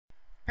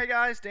Hey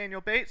guys,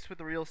 Daniel Bates with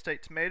the Real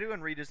Estate Tomato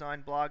and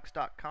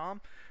RedesignBlogs.com.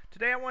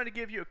 Today I wanted to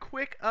give you a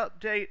quick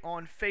update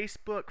on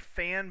Facebook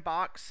fan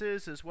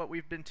boxes, is what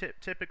we've been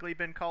typically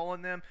been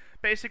calling them.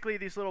 Basically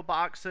these little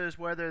boxes,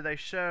 whether they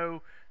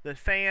show the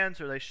fans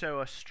or they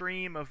show a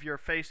stream of your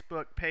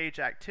Facebook page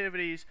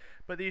activities,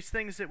 but these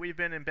things that we've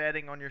been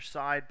embedding on your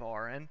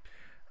sidebar. And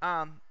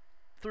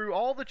through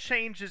all the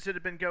changes that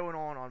have been going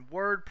on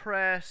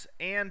WordPress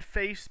and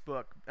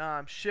Facebook,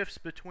 shifts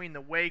between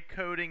the way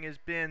coding has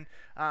been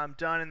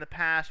done in the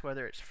past,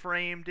 whether it's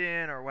framed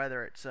in or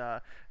whether it's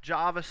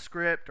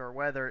JavaScript or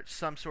whether it's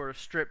some sort of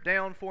stripped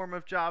down form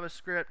of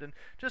JavaScript, and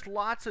just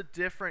lots of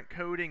different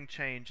coding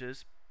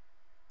changes.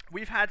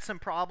 We've had some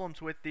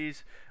problems with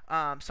these.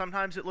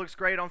 Sometimes it looks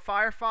great on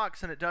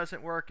Firefox and it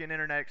doesn't work in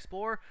Internet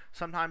Explorer.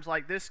 Sometimes,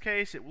 like this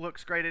case, it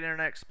looks great in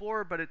Internet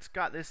Explorer, but it's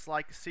got this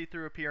like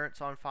see-through appearance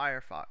on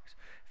Firefox.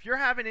 If you're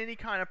having any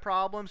kind of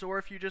problems, or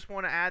if you just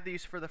want to add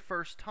these for the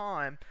first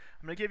time,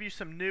 I'm going to give you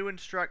some new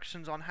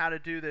instructions on how to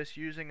do this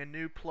using a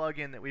new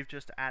plugin that we've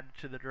just added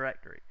to the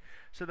directory.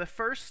 So the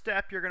first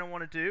step you're going to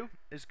want to do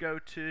is go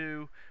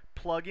to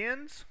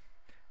Plugins,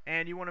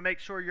 and you want to make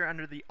sure you're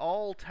under the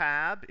All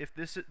tab. If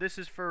this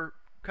is for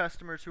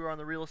customers who are on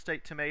the Real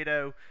Estate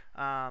Tomato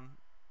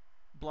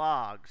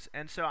blogs.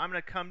 And so I'm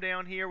going to come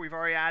down here. We've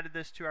already added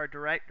this to our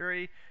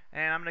directory,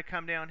 and I'm going to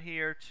come down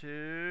here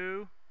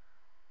to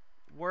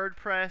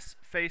WordPress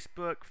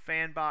Facebook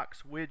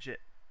Fanbox Widget.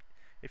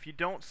 If you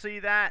don't see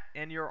that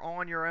and you're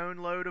on your own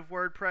load of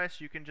WordPress,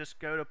 you can just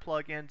go to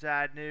Plugins,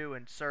 Add New,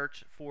 and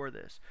search for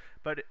this.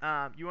 But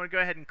you want to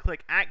go ahead and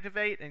click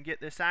Activate and get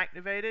this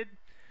activated.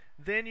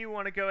 Then you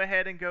want to go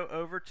ahead and go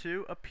over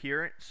to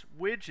Appearance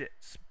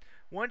Widgets.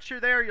 Once you're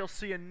there, you'll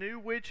see a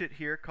new widget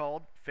here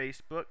called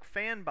Facebook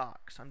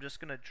Fanbox. I'm just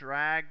going to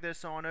drag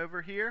this on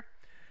over here,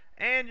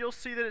 and you'll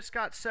see that it's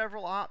got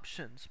several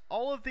options.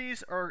 All of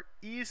these are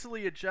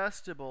easily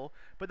adjustable,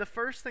 but the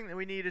first thing that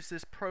we need is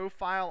this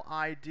profile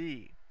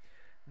ID.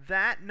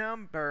 That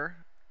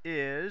number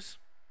is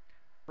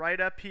right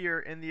up here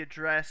in the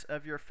address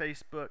of your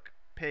Facebook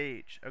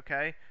page.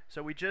 Okay,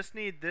 so we just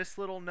need this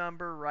little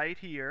number right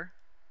here.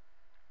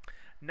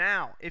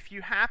 Now, if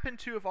you happen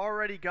to have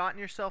already gotten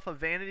yourself a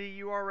vanity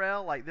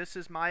URL, like this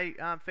is my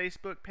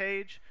Facebook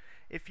page,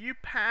 if you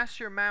pass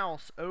your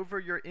mouse over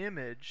your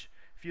image,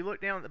 if you look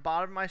down at the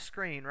bottom of my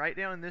screen, right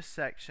down in this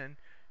section,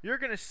 you're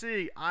going to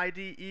see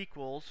ID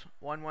equals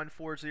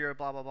 1140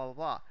 blah blah blah blah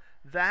blah.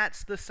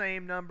 That's the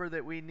same number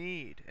that we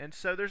need. And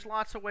so there's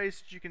lots of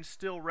ways that you can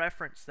still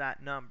reference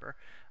that number.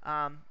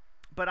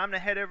 But I'm going to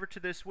head over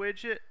to this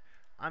widget.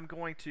 I'm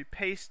going to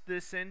paste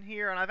this in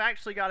here, and I've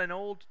actually got an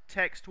old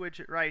text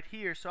widget right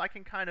here, so I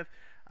can kind of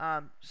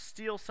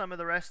steal some of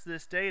the rest of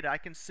this data. I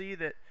can see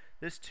that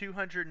this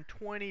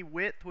 220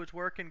 width was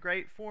working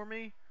great for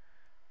me,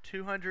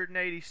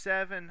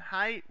 287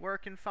 height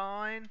working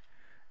fine,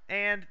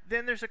 and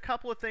then there's a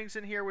couple of things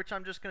in here which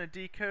I'm just going to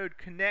decode.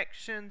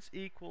 Connections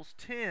equals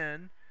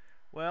 10,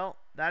 well,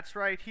 that's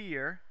right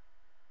here,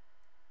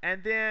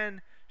 and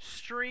then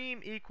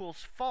stream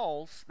equals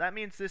false, that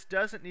means this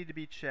doesn't need to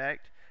be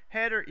checked.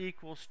 Header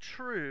equals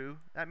true,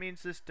 that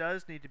means this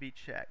does need to be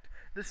checked.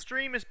 The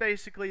stream is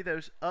basically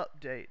those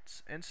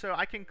updates, and so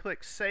I can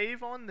click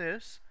save on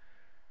this,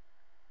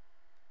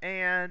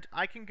 and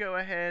I can go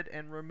ahead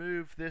and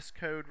remove this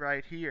code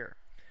right here.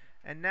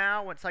 And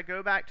now once I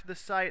go back to the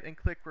site and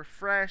click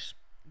refresh,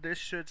 this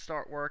should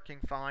start working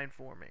fine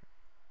for me.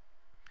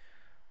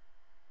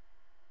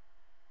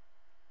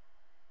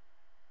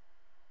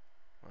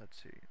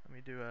 Let's see, let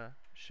me do a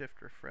shift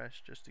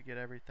refresh just to get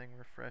everything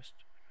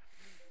refreshed.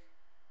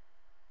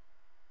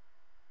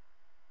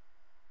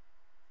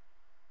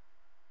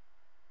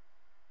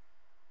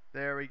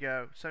 There we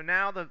go. So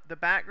now the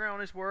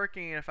background is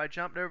working, and if I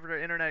jumped over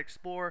to Internet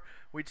Explorer,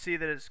 we'd see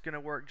that it's going to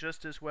work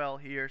just as well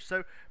here.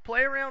 So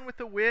play around with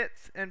the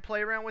width and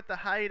play around with the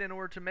height in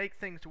order to make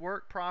things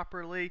work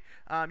properly.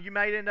 You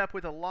might end up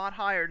with a lot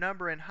higher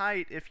number in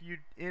height if you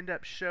end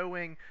up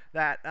showing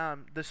that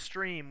the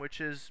stream, which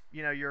is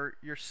your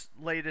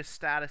latest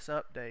status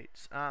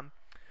updates.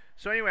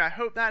 So anyway, I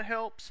hope that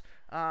helps.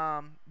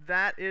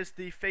 That is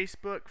the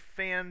Facebook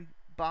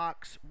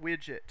Fanbox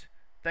widget.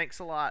 Thanks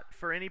a lot.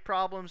 For any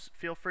problems,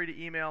 feel free to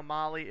email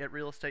Molly at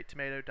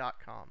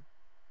realestatetomato.com.